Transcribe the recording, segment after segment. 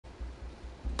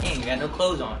Dang, you got no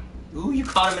clothes on. Ooh, you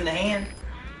caught him in the hand.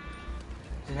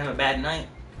 Didn't have a bad night.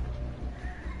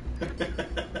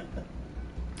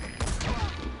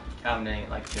 Calvin didn't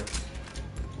like chips.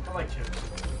 I like chips.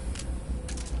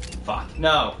 Fuck.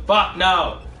 No. Fuck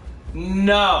no.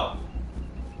 No.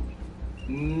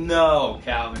 No,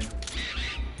 Calvin.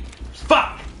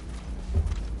 Fuck!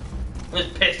 I'm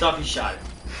just pissed off you shot it.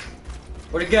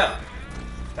 Where'd it go?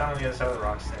 Down on the other side of the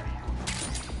rocks there.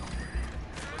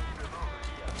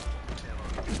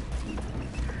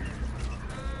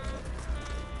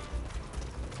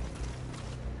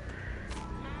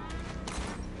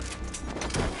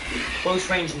 Close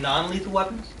range non-lethal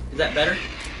weapons? Is that better?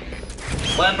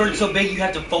 Well, that bird's so big you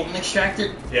have to Fulton extract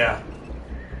it? Yeah.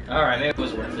 Alright, maybe it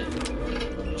was worth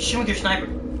it. Shoot with your sniper.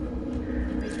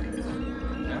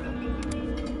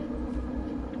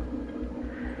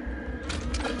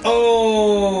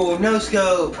 Oh, no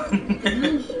scope.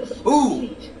 Ooh,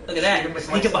 look at that.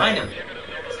 Sneak it behind him.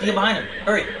 Sneak it behind him.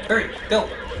 Hurry, hurry, go.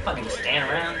 Fucking stand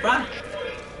around. Run.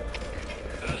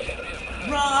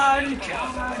 Run.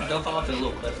 God. Don't fall off the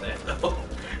little cliff there.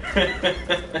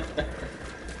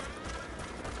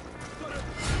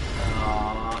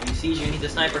 Aw, he sees you and he's a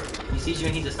sniper. He sees you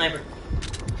and he's a sniper.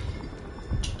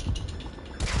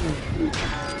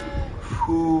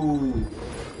 Ooh.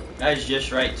 That was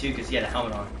just right too, because he had a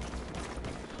helmet on.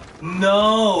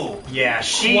 No! Yeah,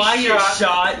 she Quiet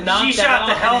shot, knocked she shot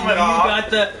the helmet off. You got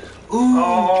the. Ooh!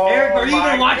 Oh, Eric, are you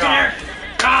even watching, God. Eric?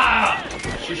 Ah!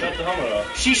 She shot the helmet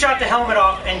off. She shot the helmet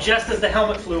off, and just as the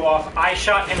helmet flew off, I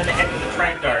shot him in the head with a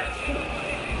trank dart.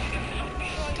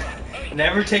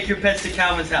 Never take your pets to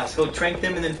Calvin's house. He'll trank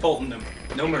them and then Fulton them.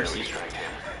 No mercy. Shot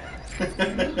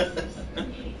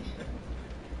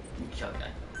guy.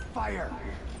 Fire.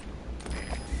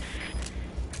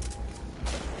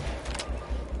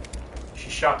 She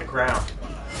shot the ground.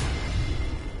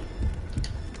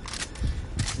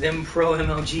 Them pro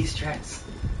MLG strats.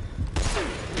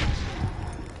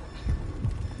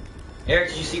 Eric,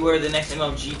 did you see where the next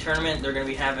MLG tournament they're going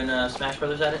to be having Smash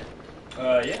Brothers at it?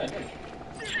 Yeah, I did.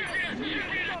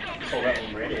 Saw that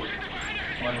one ready.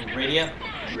 On radio?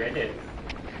 Reddit.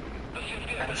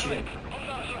 I'm shooting.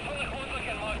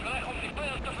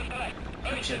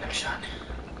 I should have got shot.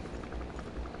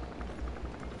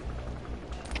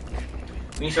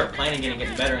 We need to start playing again and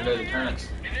getting better and go to the tournaments.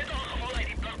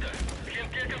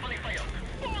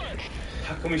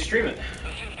 How can we stream it?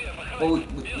 Well,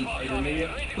 Media?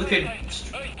 we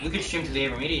could stream to the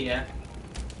Avermedia, yeah.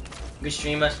 We could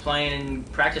stream us playing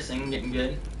and practicing, getting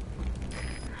good.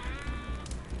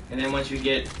 And then once we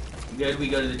get good, we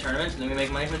go to the tournaments, and then we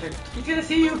make money from the tournament. He's gonna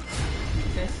see you!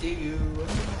 He's gonna see you.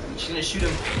 She's gonna shoot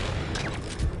him.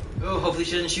 Oh, hopefully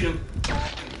she doesn't shoot him.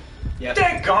 Yeah.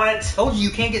 Daggone it! Told you, you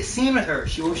can't get seen with her.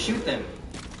 She will shoot them.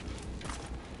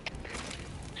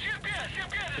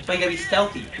 That's why you gotta be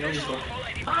stealthy. You don't just go,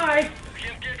 hi!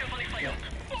 Yeah.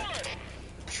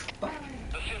 Bye.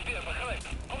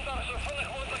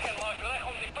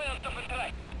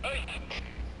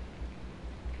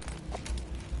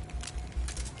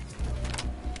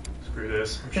 Screw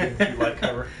this. I'm shooting through light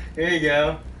cover. There you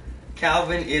go.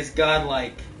 Calvin is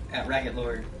godlike at Racket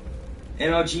Lord.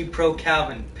 MLG Pro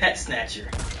Calvin, Pet Snatcher.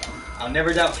 I'll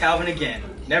never doubt Calvin again.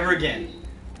 Never again.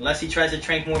 Unless he tries to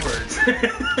trank more birds.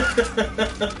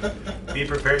 Be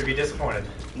prepared to be disappointed.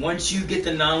 Once you get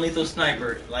the non-lethal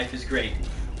sniper, life is great.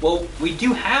 Well, we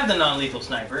do have the non-lethal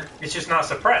sniper, It's just not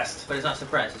suppressed. but it's not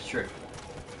suppressed, it's true.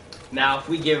 Now, if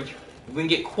we can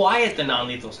get quiet the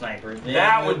non-lethal sniper, then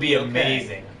That we'll would be okay.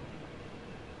 amazing.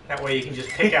 That way you can just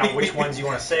pick out which ones you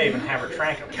want to save and have her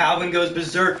trank them. Calvin goes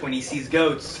berserk when he sees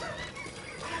goats.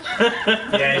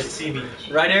 Yeah, you should see me.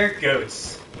 Right, Eric?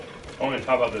 Goats. I want to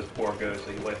talk about those poor ghosts,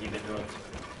 like what he been doing.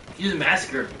 He just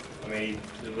massacred I mean,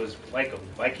 it was like a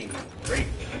Viking rape.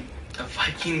 a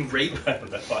Viking rape. I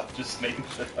don't know, I'm just making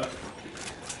shit up.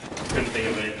 Couldn't think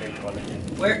of anything funny.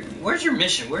 Where's your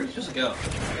mission? Where are you supposed to go?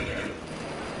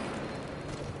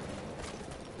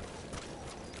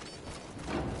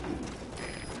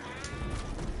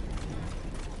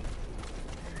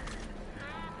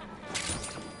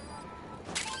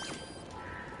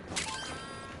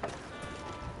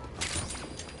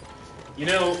 You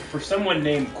know, for someone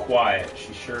named Quiet,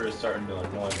 she sure is starting to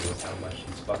annoy me with how much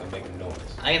she's fucking making noise.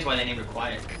 I think that's why they named her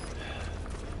Quiet.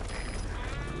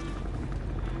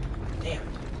 Damn.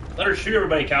 Let her shoot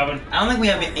everybody, Calvin. I don't think we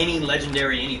have any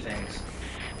legendary anythings.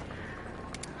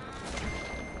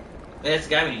 Hey, that's the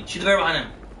guy we need. Shoot the bear behind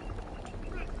him.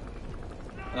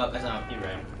 Oh, that's not. He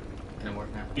ran. Gonna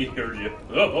work now. He heard you.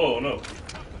 Oh no.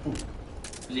 Ooh.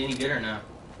 Is he any good or no?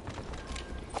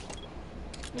 I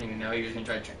don't even know. He was gonna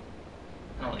try to.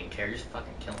 I don't even care. Just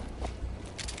fucking kill him.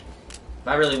 If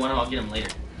I really want him, I'll get him later.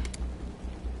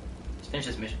 Let's finish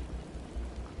this mission.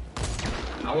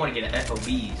 I want to get an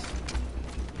FOBs.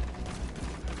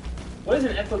 What is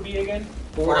an FOB again?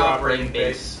 Forward operating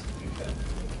base. Okay.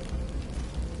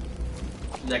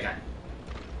 Who's that guy?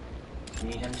 You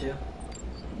need him too?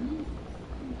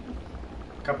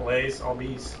 Couple A's, all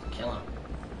B's. Kill him.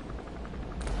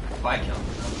 Quiet kill him.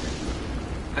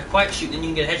 I quiet shoot, then you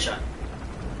can get a headshot.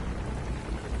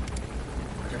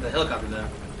 Watch out for the helicopter though.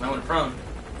 Might want to prone.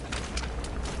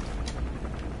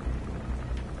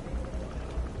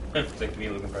 It's like me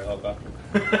looking for a helicopter.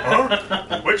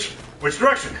 Huh? Which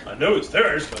direction? I know it's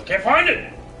theirs, but I can't find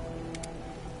it.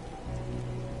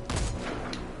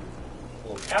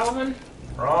 Little Calvin.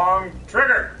 Wrong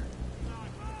trigger.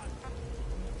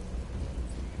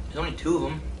 There's only two of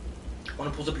them.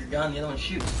 One pulls up your gun, the other one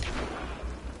shoots.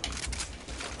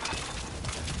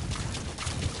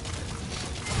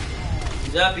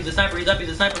 He's up, he's a sniper, he's up, he's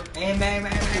a sniper. Bang, bang,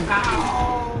 bang, bang,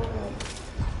 pow!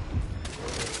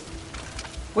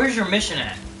 Where's your mission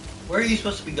at? Where are you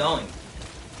supposed to be going?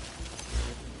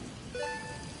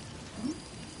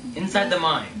 Inside the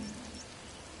mine.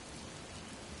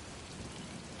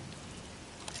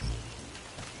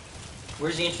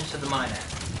 Where's the entrance to the mine at?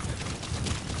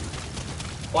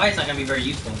 Quiet's not going to be very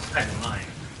useful inside the mine.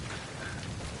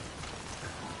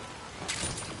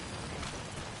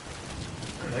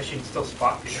 I don't know, she can still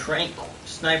spot people. Trank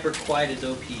sniper quiet is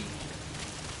OP.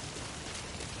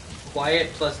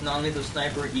 Quiet plus non-lethal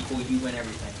sniper equal you win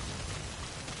everything.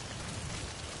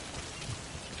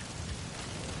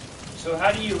 So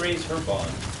how do you raise her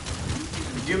bond?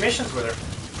 You do missions with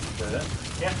her. Is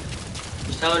that? Yeah.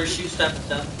 Just tell her to shoot stuff and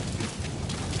stuff.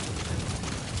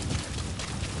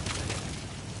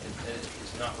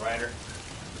 It's not Ryder.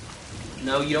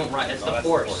 No, you don't ride. That's Oh, the that's the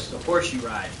horse. horse. The horse you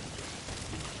ride.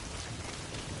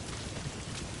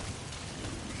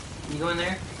 Can you go in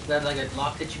there? Is that like a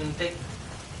lock that you can pick?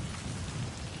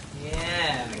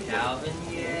 Yeah, Calvin,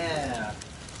 yeah.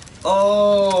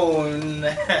 Oh,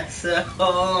 that's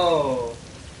oh.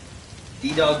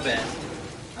 D-Dog best.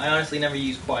 I honestly never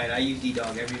use Quiet. I use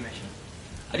D-Dog every mission.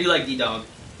 I do like D-Dog,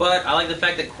 but I like the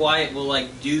fact that Quiet will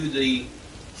like do the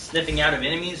sniffing out of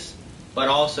enemies, but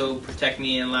also protect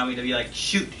me and allow me to be like,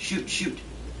 shoot, shoot, shoot.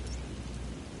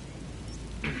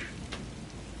 What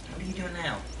are you doing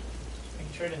now?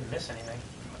 Making sure I didn't miss anything.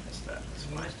 I missed that. That's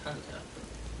You fine. missed tons of stuff.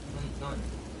 Go in.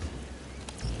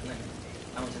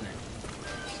 That one's in there.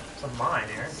 It's a mine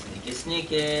here. Sneaky,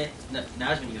 sneaky. No,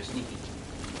 now's when you go sneaky.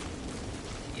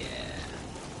 Yeah.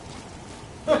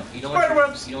 Oh, You don't want spider your,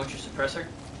 webs. you don't want your suppressor?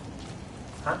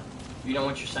 Huh? You don't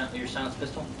want your silence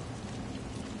pistol?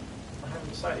 I haven't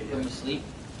decided Going to yet. sleep?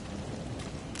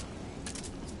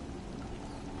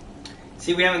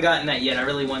 See, we haven't gotten that yet. I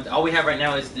really want. All we have right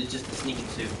now is just the sneaking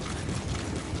suit.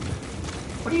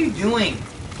 What are you doing?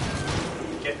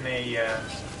 Getting a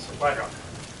supply drop.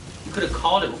 You could have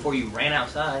called it before you ran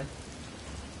outside.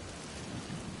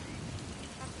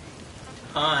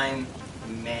 Time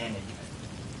management.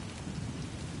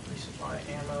 Resupply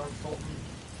ammo, Fulton.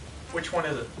 Which one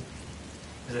is it?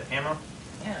 Is it ammo?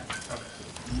 Yeah. Okay.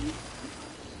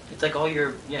 It's like all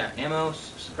your ammo,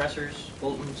 suppressors,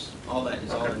 Boltons, all that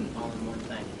is all in one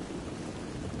thing.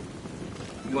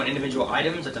 If you want individual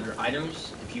items, that's under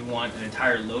items. If you want an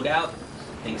entire loadout,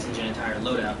 they can send you an entire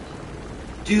loadout.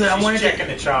 Dude, I wanted She's checking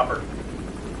the chopper.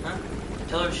 Huh?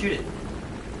 Tell her to shoot it.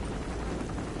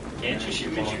 Can't you shoot?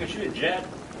 She can shoot a jet.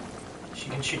 She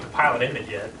can shoot the pilot in the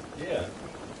jet. Yeah.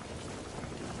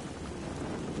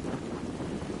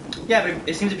 Yeah, but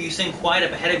it seems if you send Quiet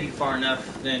up ahead of you far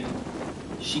enough, then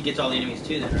she gets all the enemies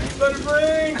too then, right? Let it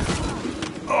ring!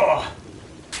 Oh!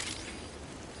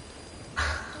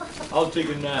 I'll take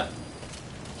a nap.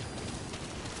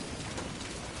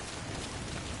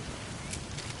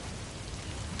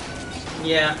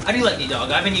 Yeah, I do like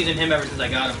D-Dog. I've been using him ever since I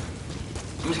got him.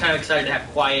 I'm just kind of excited to have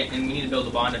Quiet, and we need to build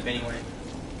a bond up anyway.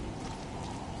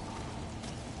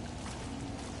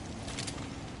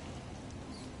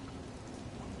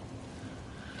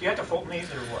 Do you have to Fulton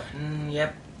these or what?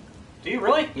 Yep, Do you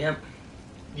really? yep,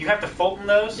 You have to Fulton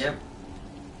those? yep.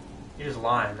 You're just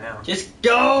lying now. Just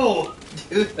go!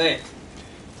 Do it.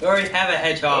 We already have a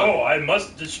hedgehog. Oh, I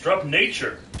must disrupt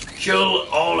nature. Kill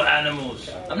all animals.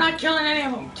 I'm not killing any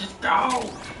of them. Just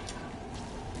go.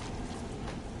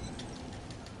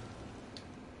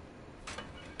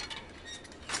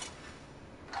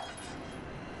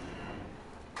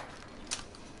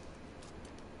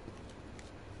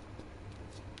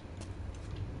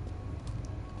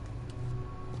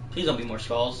 Please don't be more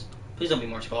skulls. Please don't be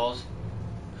more skulls.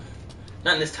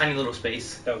 Not in this tiny little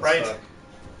space. That would Right. suck.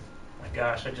 My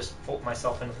gosh, I just Fulton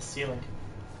myself into the ceiling.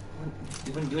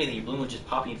 You wouldn't do anything. Your balloon would just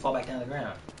pop and you'd fall back down to the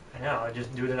ground. I know, I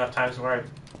just do it enough times where I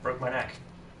broke my neck.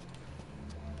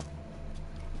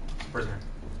 Prisoner.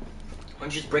 Why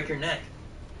don't you just break your neck?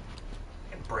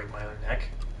 I can't break my own neck.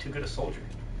 Too good a soldier.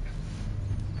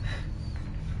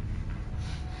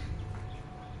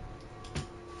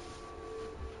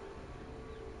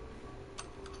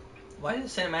 Why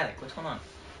is it cinematic? What's going on?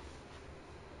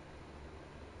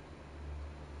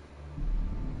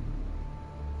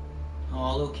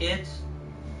 Oh, little kids?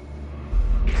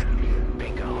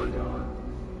 Bingo.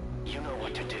 You know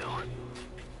what to do.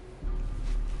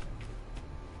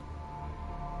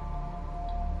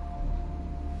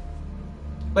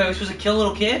 Wait, we're supposed to kill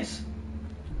little kids?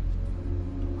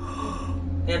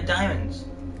 They have diamonds.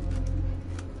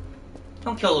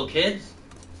 Don't kill little kids.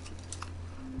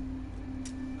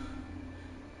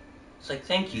 It's like,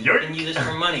 thank you. You can use this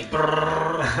for money.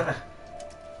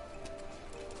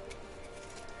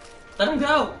 Let them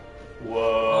go.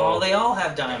 Whoa. Oh, they all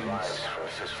have diamonds. Lives for a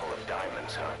fistful of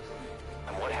diamonds, huh?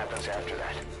 And what happens after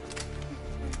that?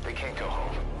 They can't go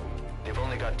home. They've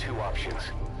only got two options.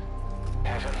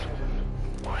 Heaven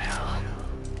or hell.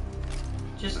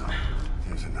 Just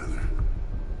Here's another.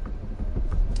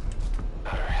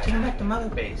 take them back to Mother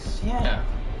Base. Yeah.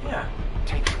 Yeah.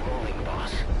 Take it rolling,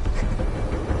 boss.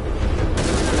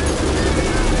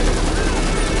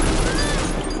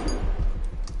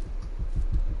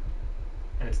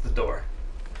 And it's the door.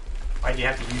 Why'd you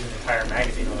have to use an entire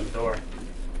magazine on the door?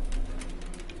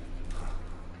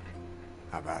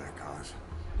 How about it, Cos?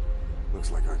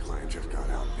 Looks like our client just got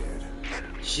outbid.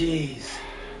 Jeez.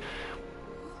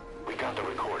 We got the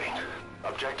recording.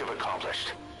 Objective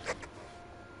accomplished.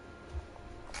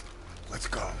 Let's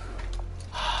go.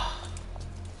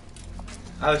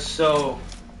 I was so...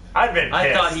 I'd been pissed.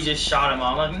 I thought he just shot him.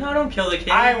 I'm like, no, don't kill the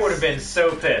kids. I would have been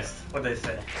so pissed. What'd they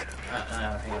say?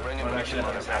 Hang We'll on. bring I him want to back make to sure that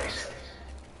Mother this happens.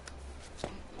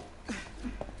 Base.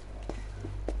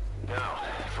 Now,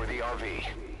 for the RV.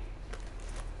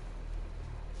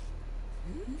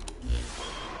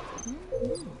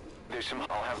 There's some...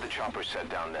 I'll have the chopper set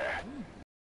down there.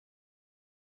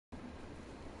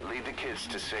 Lead the kids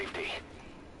to safety.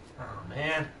 Oh,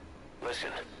 man.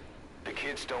 Listen, the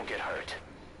kids don't get hurt.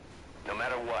 No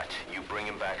matter what, you bring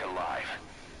them back alive.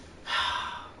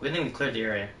 We think we cleared the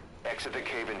area. Exit the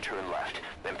cave and turn left,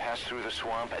 then pass through the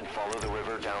swamp and follow the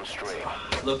river downstream.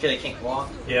 Little kid, I can't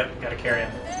walk. Yep, gotta carry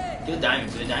him. Do the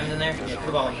diamonds. Do the diamonds in there? Yeah,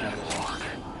 put all the diamonds.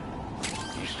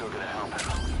 You still gonna help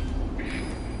him?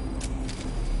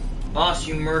 Boss,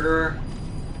 you murderer.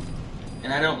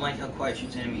 And I don't like how quiet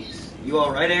shoots enemies. You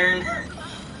alright, Aaron?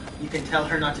 You can tell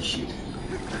her not to shoot.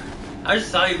 I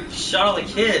just thought he shot all the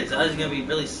kids. I was gonna be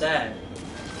really sad.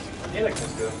 Yeah, that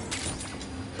comes good.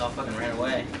 They all fucking ran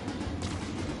away.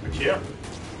 But yeah.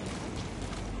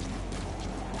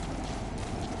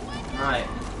 Alright.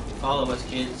 Follow us,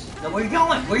 kids. No, where are you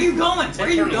going? Where are you going? Where are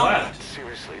you Turn going? left.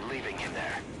 Seriously, leaving him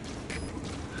there.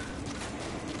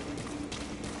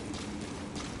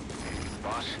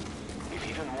 Boss, if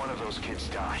even one of those kids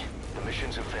die, the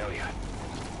mission's a failure.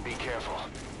 Be careful.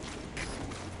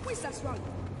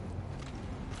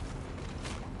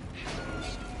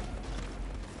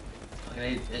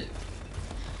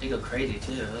 They go crazy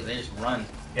too. They just run.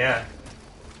 Yeah.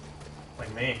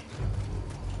 Like me.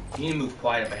 You need to move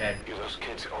quiet up ahead. You're those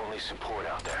kids' only support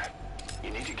out there. You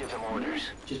need to give them orders.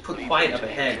 Just put Lead quiet them up to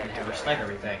the ahead and have her objective snipe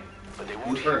area. everything. But they won't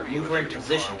Move her hear you in if you're too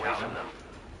position, far away Calvin. from them.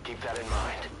 Keep that in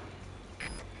mind.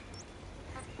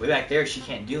 Way back there, she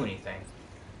can't do anything.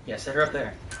 Yeah, set her up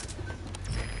there.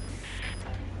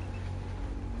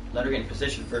 Let her get in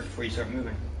position first before you start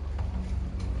moving.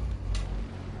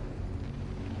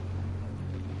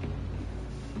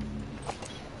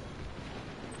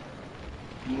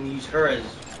 You can use her as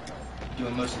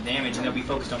doing most of the damage, and they'll be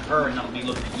focused on her and not be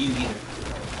looking at you either.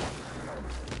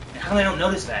 And how come they don't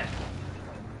notice that?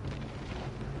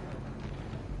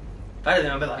 If I did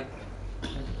them, I'd be like...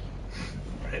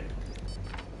 Right.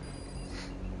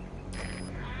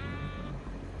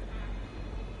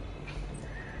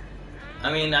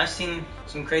 I mean, I've seen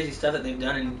some crazy stuff that they've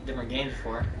done in different games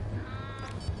before.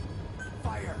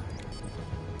 Fire.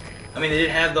 I mean, they did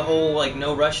have the whole, like,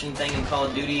 no Russian thing in Call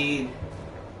of Duty.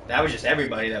 That was just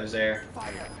everybody that was there.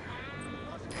 Fire.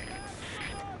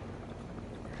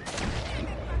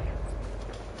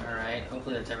 Alright,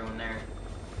 hopefully that's everyone there.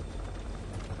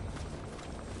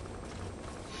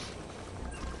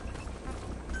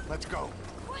 Let's go.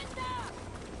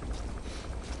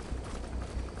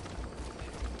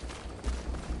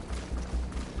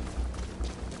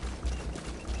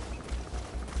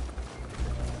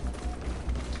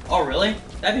 Oh, really?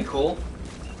 That'd be cool.